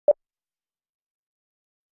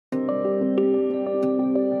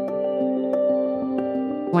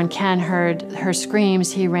When Ken heard her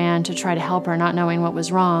screams, he ran to try to help her, not knowing what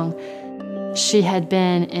was wrong. She had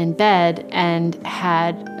been in bed and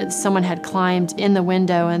someone had climbed in the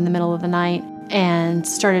window in the middle of the night and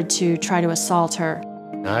started to try to assault her.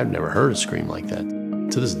 I've never heard a scream like that.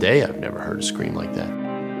 To this day, I've never heard a scream like that.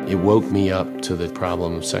 It woke me up to the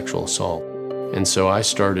problem of sexual assault. And so I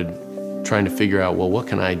started trying to figure out, well, what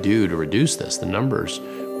can I do to reduce this? The numbers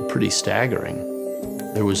were pretty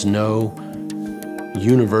staggering. There was no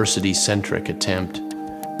university-centric attempt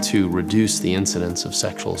to reduce the incidence of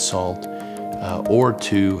sexual assault or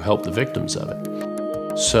to help the victims of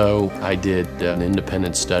it. So I did an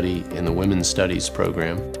independent study in the Women's Studies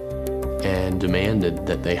program and demanded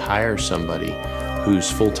that they hire somebody whose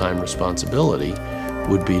full-time responsibility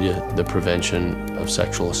would be the prevention of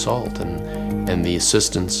sexual assault and the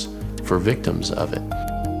assistance for victims of it.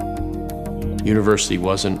 University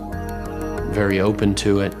wasn't very open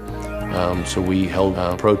to it, so we held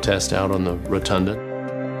a protest out on the rotunda.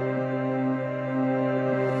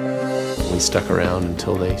 We stuck around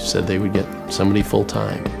until they said they would get somebody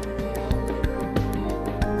full-time.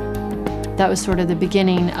 That was sort of the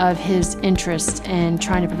beginning of his interest in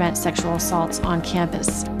trying to prevent sexual assaults on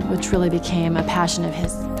campus, which really became a passion of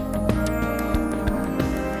his.